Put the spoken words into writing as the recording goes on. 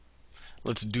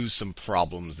Let's do some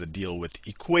problems that deal with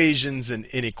equations and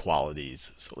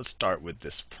inequalities. So let's start with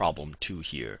this problem 2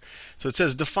 here. So it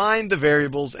says define the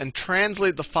variables and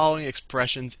translate the following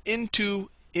expressions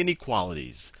into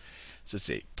inequalities. So let's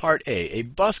say part A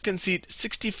bus can seat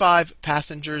 65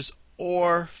 passengers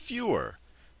or fewer.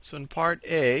 So in part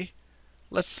A,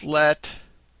 let's let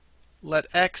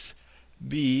x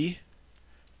be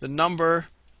the number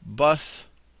bus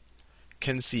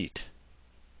can seat.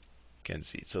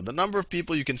 So the number of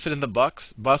people you can fit in the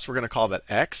bus, we're going to call that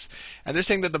x. And they're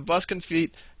saying that the bus can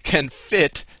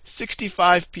fit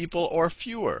 65 people or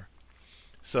fewer.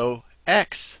 So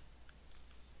x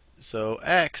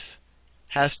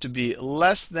has to be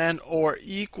less than or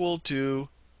equal to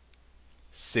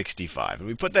 65. And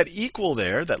we put that equal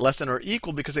there, that less than or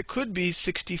equal, because it could be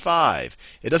 65.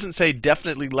 It doesn't say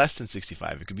definitely less than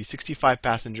 65. It could be 65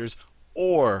 passengers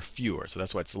or fewer. So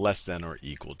that's why it's less than or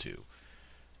equal to.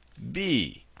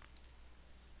 B,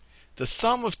 the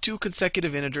sum of two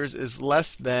consecutive integers is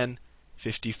less than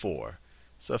 54.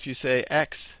 So if you say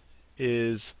x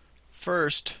is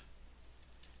first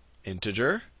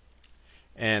integer,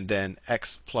 and then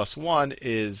x plus 1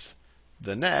 is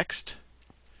the next,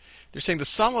 they're saying the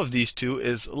sum of these two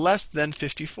is less than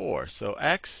 54. So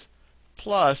x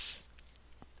plus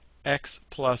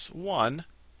 1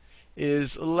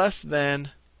 is less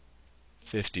than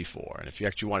 54. And if you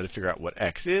actually wanted to figure out what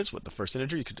x is, what the first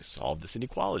integer, you could just solve this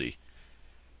inequality.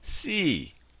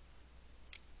 C,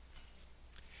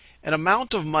 an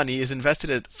amount of money is invested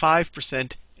at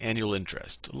 5% annual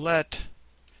interest. Let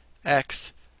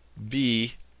x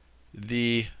be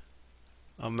the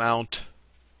amount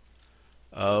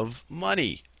of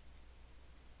money.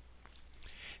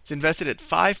 It's invested at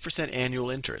 5% annual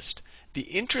interest. The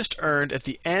interest earned at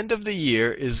the end of the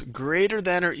year is greater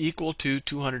than or equal to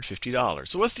 $250.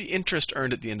 So what's the interest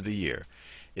earned at the end of the year?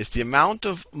 It's the amount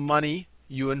of money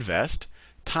you invest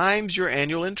times your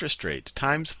annual interest rate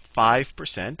times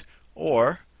 5%,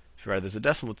 or if you write this as a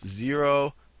decimal, it's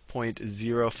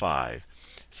 0.05.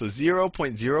 So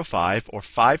 0.05 or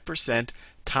 5%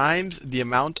 times the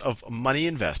amount of money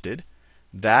invested,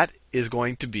 that is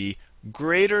going to be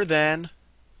greater than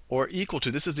or equal to,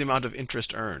 this is the amount of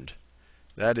interest earned.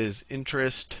 That is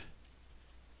interest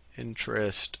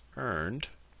earned.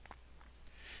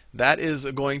 That is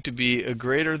going to be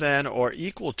greater than or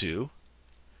equal to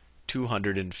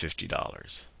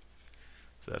 $250.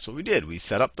 So that's what we did. We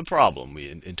set up the problem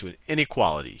into an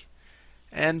inequality.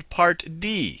 And part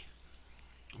D.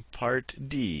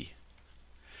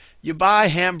 You buy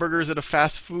hamburgers at a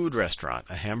fast food restaurant.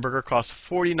 A hamburger costs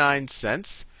 49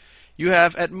 cents. You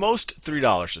have at most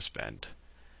 $3 to spend.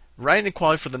 Write an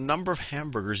inequality for the number of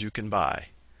hamburgers you can buy.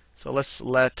 So let's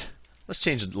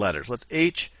change the letters. Let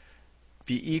h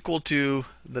be equal to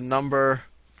the number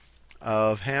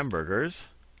of hamburgers.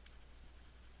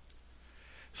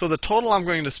 So the total I'm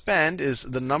going to spend is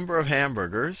the number of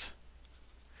hamburgers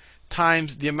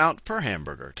times the amount per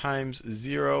hamburger times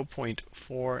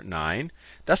 0.49.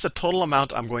 That's the total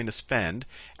amount I'm going to spend.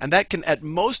 And that can at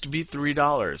most be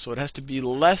 $3. So it has to be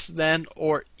less than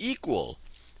or equal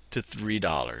to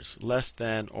 $3. Less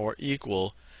than or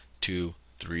equal to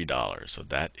 $3. So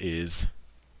that is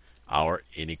our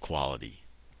inequality.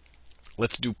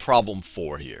 Let's do problem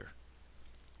 4 here.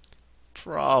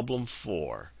 Problem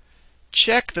 4.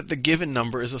 Check that the given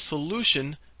number is a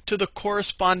solution to the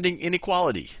corresponding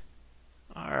inequality.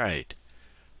 All right,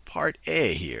 part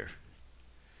A here.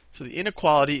 So the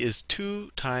inequality is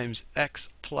 2 times x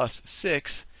plus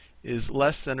 6 is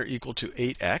less than or equal to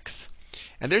 8x.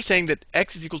 And they're saying that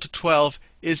x is equal to 12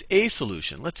 is a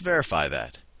solution. Let's verify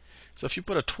that. So if you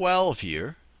put a 12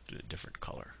 here, do a different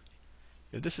color.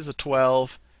 If this is a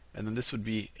 12, and then this would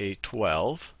be a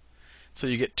 12. So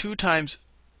you get 2 times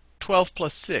 12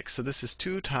 plus 6. So this is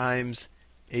 2 times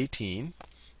 18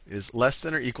 is less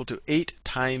than or equal to 8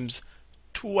 times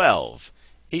 12.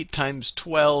 8 times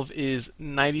 12 is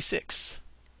 96.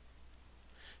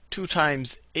 2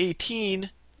 times 18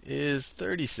 is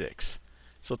 36.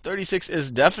 So 36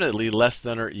 is definitely less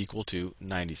than or equal to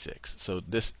 96. So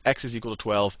this x is equal to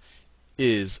 12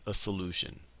 is a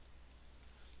solution.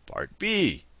 Part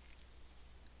B.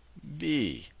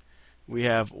 We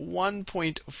have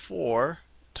 1.4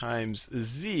 times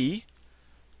z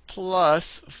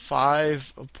plus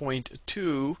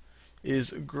 5.2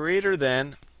 is greater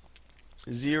than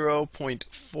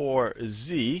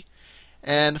 0.4z.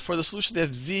 And for the solution, they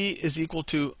have z is equal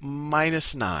to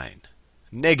minus 9.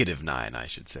 Negative 9, I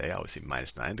should say. I always say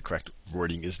minus 9. The correct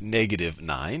wording is negative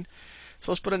 9.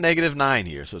 So let's put a negative 9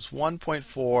 here. So it's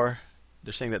 1.4.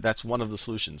 They're saying that that's one of the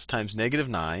solutions. Times negative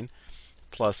 9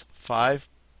 plus 5.2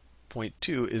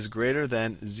 0.2 is greater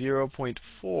than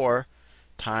 0.4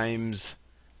 times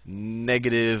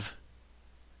negative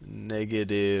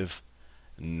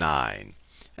 9.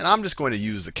 And I'm just going to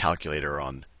use the calculator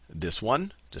on this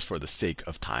one, just for the sake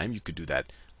of time. You could do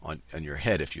that on your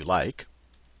head if you like.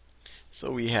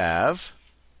 So we have,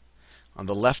 on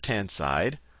the left-hand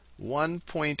side,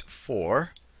 1.4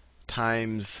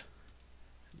 times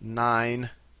 9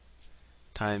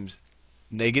 times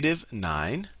negative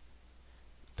 9.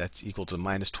 That's equal to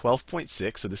minus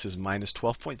 12.6. So this is minus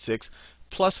 12.6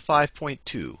 plus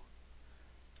 5.2.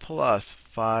 Plus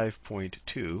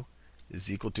 5.2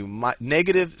 is equal to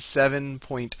negative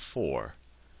 7.4.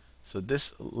 So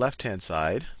this left-hand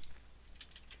side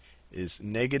is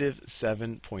negative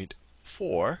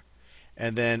 7.4.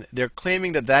 And then they're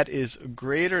claiming that that is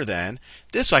greater than,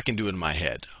 this I can do in my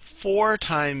head. 4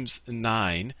 times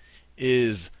 9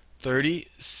 is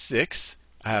 36.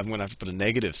 I'm going to have to put a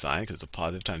negative sign because it's a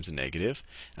positive times a negative.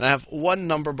 And I have one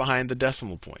number behind the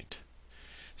decimal point.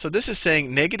 So this is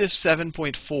saying negative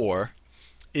 7.4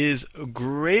 is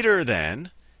greater than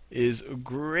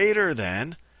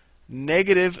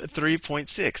negative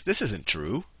 3.6. This isn't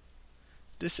true.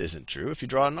 This isn't true. If you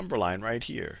draw a number line right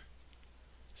here.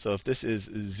 So if this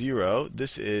is 0,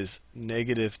 this is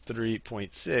negative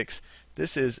 3.6.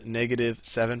 This is negative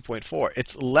 7.4.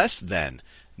 It's less than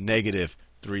negative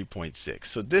 3.6.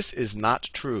 So this is not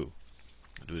true.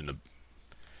 I'll do it in a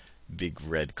big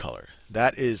red color.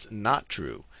 That is not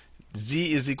true.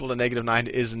 Z is equal to negative 9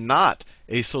 is not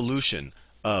a solution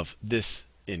of this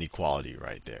inequality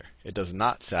right there. It does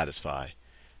not satisfy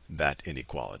that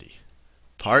inequality.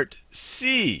 Part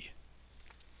C.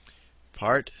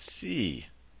 Part C.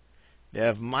 They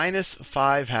have minus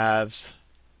 5 halves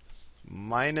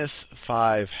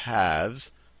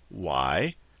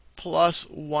y plus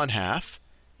 1 half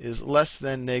is less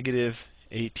than negative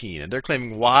 18. And they're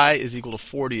claiming y is equal to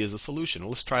 40 as a solution.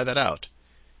 Well, let's try that out.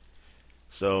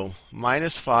 So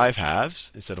minus 5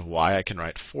 halves, instead of y, I can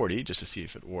write 40 just to see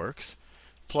if it works.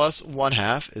 Plus 1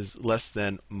 half is less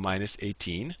than minus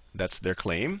 18. That's their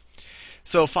claim.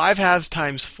 So 5 halves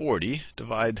times 40,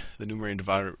 divide the numerator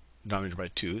and denominator by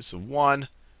 2. So 1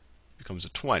 becomes a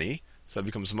 20. So that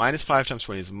becomes minus 5 times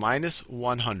 20 is minus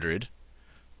 100.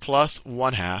 Plus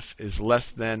 1 half is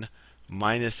less than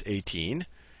minus 18.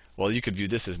 Well, you could view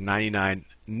this as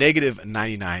negative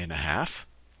 99 and a half.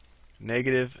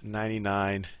 Negative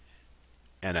 99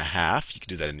 and a half. You can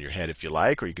do that in your head if you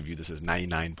like, or you could view this as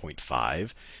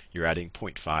 99.5. You're adding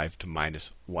 0.5 to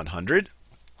minus 100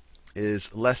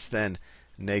 is less than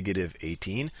negative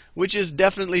 18, which is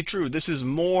definitely true. This is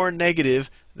more negative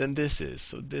than this is.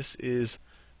 So this is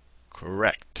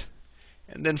correct.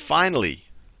 And then finally,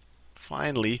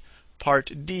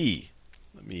 part D.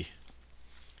 Let me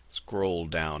scroll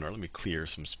down, or let me clear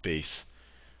some space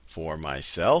for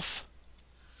myself.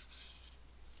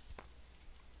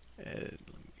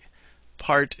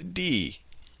 Part D.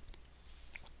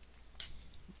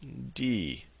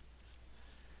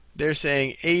 They're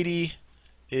saying 80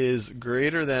 is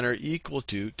greater than or equal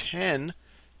to 10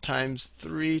 times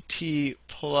 3t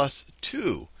plus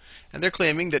 2. And they're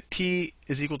claiming that t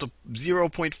is equal to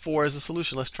 0.4 as a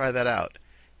solution. Let's try that out.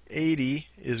 80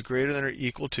 is greater than or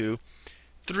equal to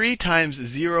 3 times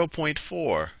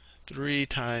 0.4. 3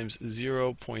 times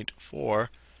 0.4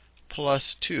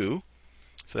 plus 2.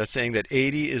 So that's saying that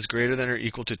 80 is greater than or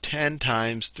equal to 10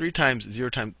 times 3 times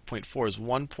 0.4 is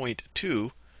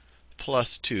 1.2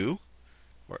 plus 2.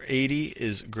 Or 80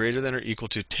 is greater than or equal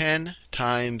to 10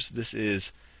 times, this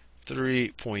is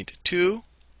 3.2.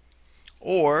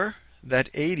 Or that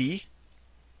 80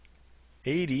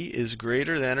 is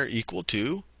greater than or equal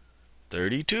to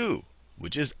 32,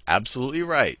 which is absolutely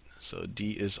right. So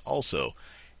D is also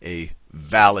a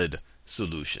valid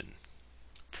solution.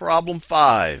 Problem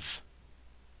 5.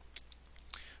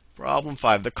 Problem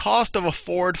 5. The cost of a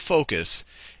Ford Focus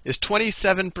is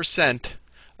 27%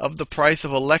 of the price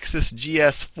of a Lexus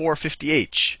GS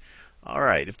 450h. All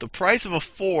right, if the price of a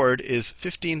Ford is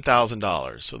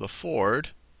 $15,000, so the Ford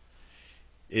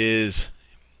is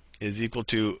equal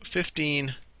to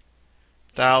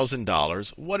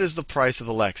 $15,000, what is the price of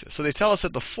the Lexus? So they tell us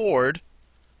that the Ford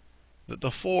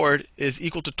is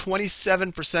equal to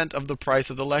 27% of the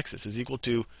price of the Lexus, is equal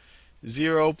to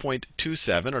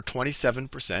 0.27 or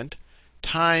 27%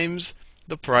 times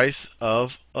the price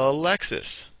of a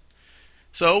Lexus.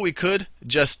 So we could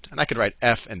just, and I could write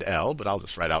F and L, but I'll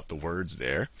just write out the words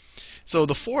there. So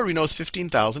the Ford we know is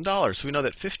 $15,000. So we know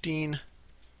that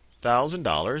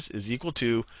 $15,000 is equal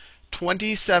to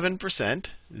 27%,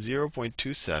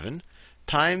 0.27,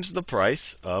 times the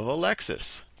price of a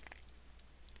Lexus.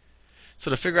 So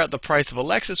to figure out the price of a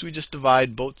Lexus, we just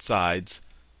divide both sides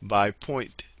by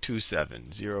 0.27.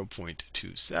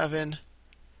 0.27.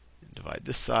 Divide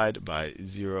this side by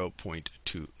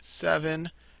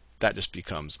 0.27. That just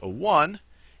becomes a 1.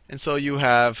 And so you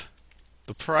have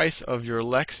the price of your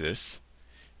Lexus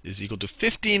is equal to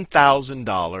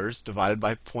 $15,000 divided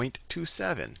by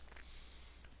 0.27.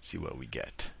 See what we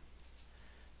get.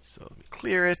 So let me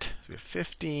clear it. We have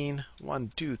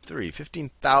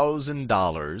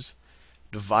 $15,000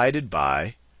 divided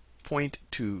by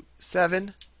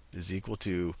 0.27 is equal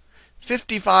to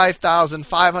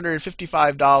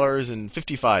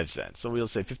 $55,555.55. So we'll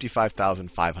say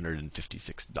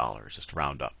 $55,556, just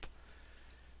round up.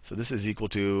 So this is equal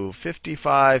to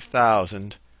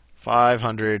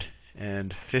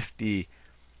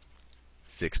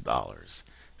 $55,556.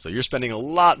 So you're spending a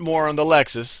lot more on the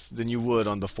Lexus than you would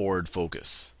on the Ford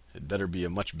Focus. It better be a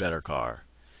much better car.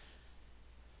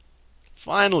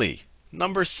 Finally,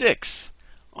 number 6.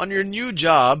 On your new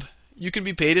job, you can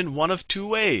be paid in one of two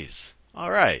ways.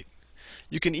 All right.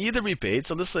 You can either be paid,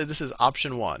 so let's say this is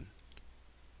option 1.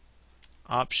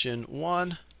 Option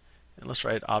 1, and let's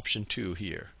write option 2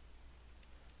 here.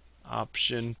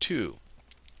 Option 2.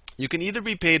 You can either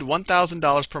be paid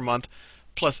 $1,000 per month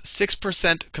plus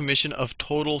 6% commission of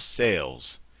total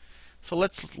sales. So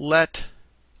let's let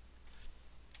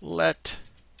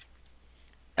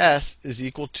S is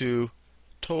equal to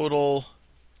total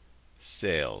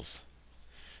sales.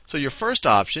 So your first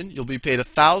option, you'll be paid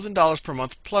 $1,000 per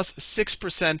month plus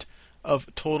 6% of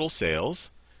total sales.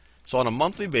 So on a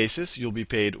monthly basis, you'll be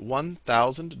paid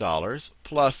 $1,000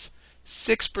 plus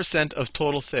 6% of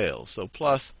total sales. So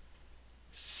plus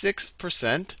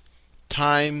 6%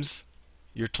 times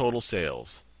your total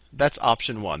sales. That's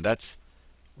option 1. That's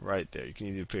right there. You can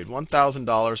either be paid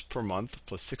 $1,000 per month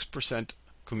plus 6%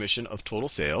 commission of total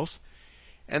sales.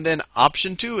 And then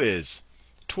option 2 is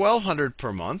 $1,200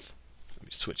 per month. Let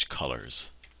me switch colors.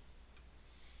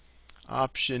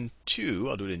 Option 2,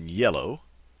 I'll do it in yellow.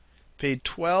 Paid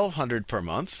 $1,200 per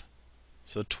month.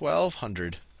 So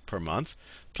 $1,200 per month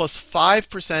plus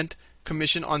 5%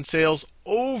 commission on sales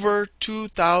over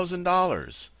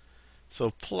 $2,000.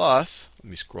 So plus, let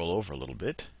me scroll over a little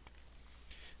bit,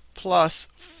 plus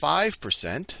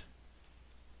 5%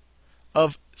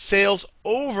 of sales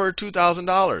over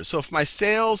 $2,000. So if my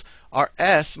sales are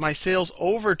S, my sales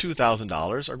over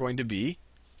 $2,000 are going to be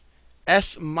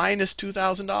S minus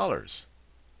 $2,000.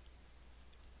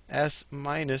 S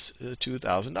minus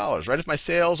 $2,000, right? If my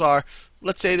sales are,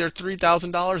 let's say they're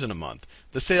 $3,000 in a month,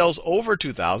 the sales over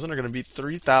 $2,000 are going to be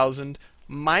 $3,000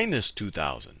 minus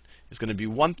 $2,000. It's going to be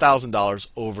 $1,000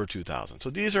 over $2,000. So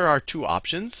these are our two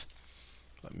options.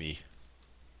 Let me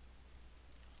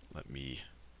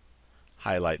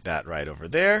highlight that right over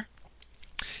there.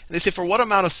 And they say, for what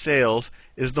amount of sales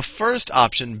is the first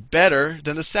option better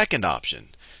than the second option?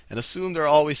 And assume there are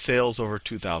always sales over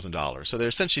 $2,000. So they're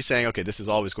essentially saying, okay, this is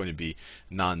always going to be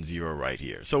non-zero right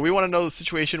here. So we want to know the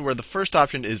situation where the first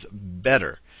option is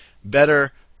better.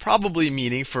 Better probably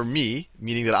meaning for me,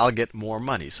 meaning that I'll get more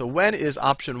money. So when is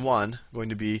option 1 going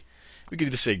to be, we could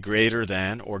either say greater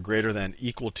than or greater than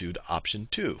equal to option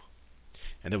 2.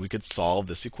 And then we could solve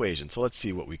this equation. So let's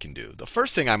see what we can do. The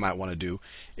first thing I might want to do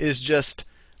is just,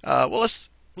 let's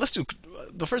do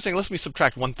the first thing. Let me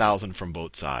subtract 1,000 from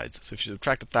both sides. So if you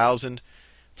subtract 1,000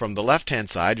 from the left-hand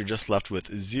side, you're just left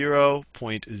with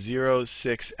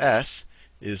 0.06s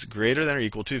is greater than or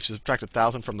equal to. If you subtract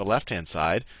 1,000 from the left-hand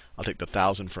side, I'll take the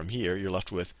 1,000 from here. You're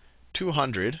left with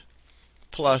 200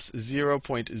 plus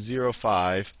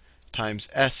 0.05 times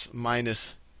s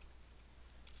minus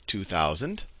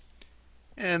 2,000.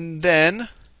 And then,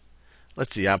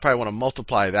 let's see, I probably want to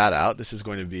multiply that out. This is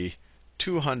going to be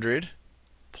 200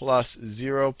 plus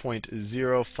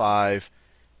 0.05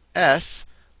 s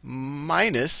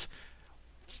minus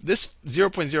this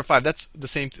 0.05, that's the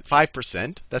same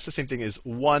 5%. That's the same thing as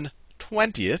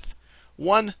 1/20th.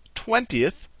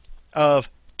 1/20th of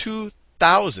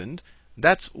 2,000,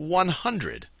 that's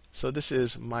 100. So this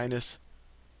is minus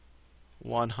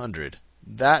 100.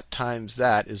 That times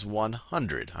that is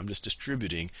 100. I'm just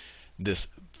distributing this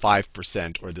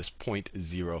 5% or this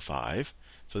 0.05.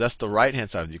 So that's the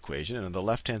right-hand side of the equation. And on the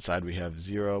left-hand side, we have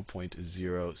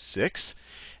 0.06.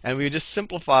 And we just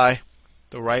simplify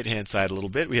the right-hand side a little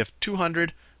bit. We have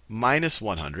 200 minus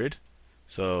 100.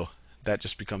 So that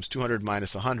just becomes 200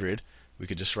 minus 100. We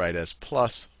could just write as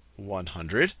plus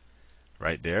 100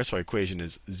 right there. So our equation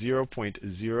is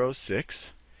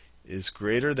 0.06 is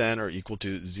greater than or equal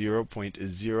to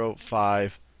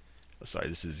 0.05. Sorry,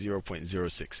 this is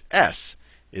 0.06s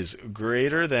is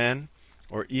greater than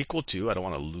or equal to, I don't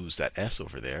want to lose that s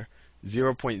over there,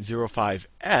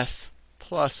 0.05s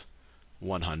plus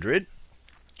 100.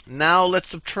 Now let's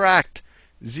subtract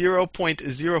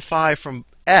 0.05 from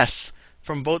S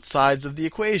from both sides of the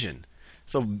equation.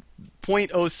 So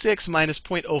 0.06 minus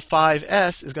 0.05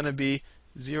 S is going to be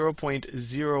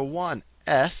 0.01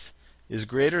 S is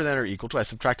greater than or equal to, I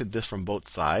subtracted this from both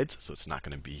sides, so it's not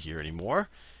going to be here anymore,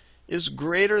 is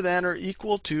greater than or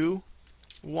equal to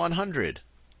 100.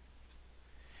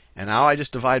 And now I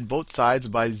just divide both sides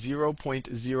by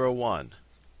 0.01.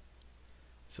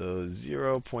 So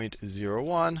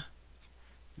 0.01,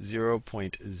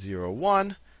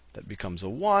 0.01, that becomes a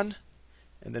 1.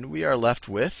 And then we are left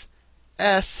with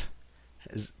S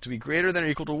is to be greater than or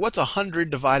equal to, what's 100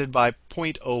 divided by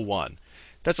 0.01?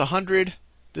 That's 100.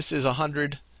 This is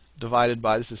 100 divided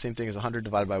by, this is the same thing as 100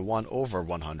 divided by 1 over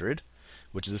 100,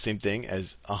 which is the same thing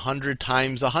as 100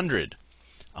 times 100.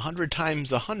 100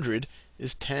 times 100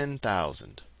 is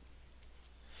 10,000.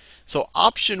 So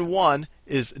option 1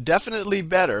 is definitely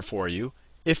better for you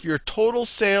if your total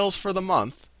sales for the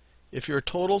month, if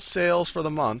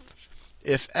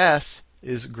S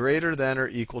is greater than or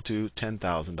equal to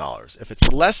 $10,000. If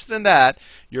it's less than that,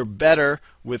 you're better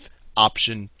with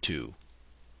option 2.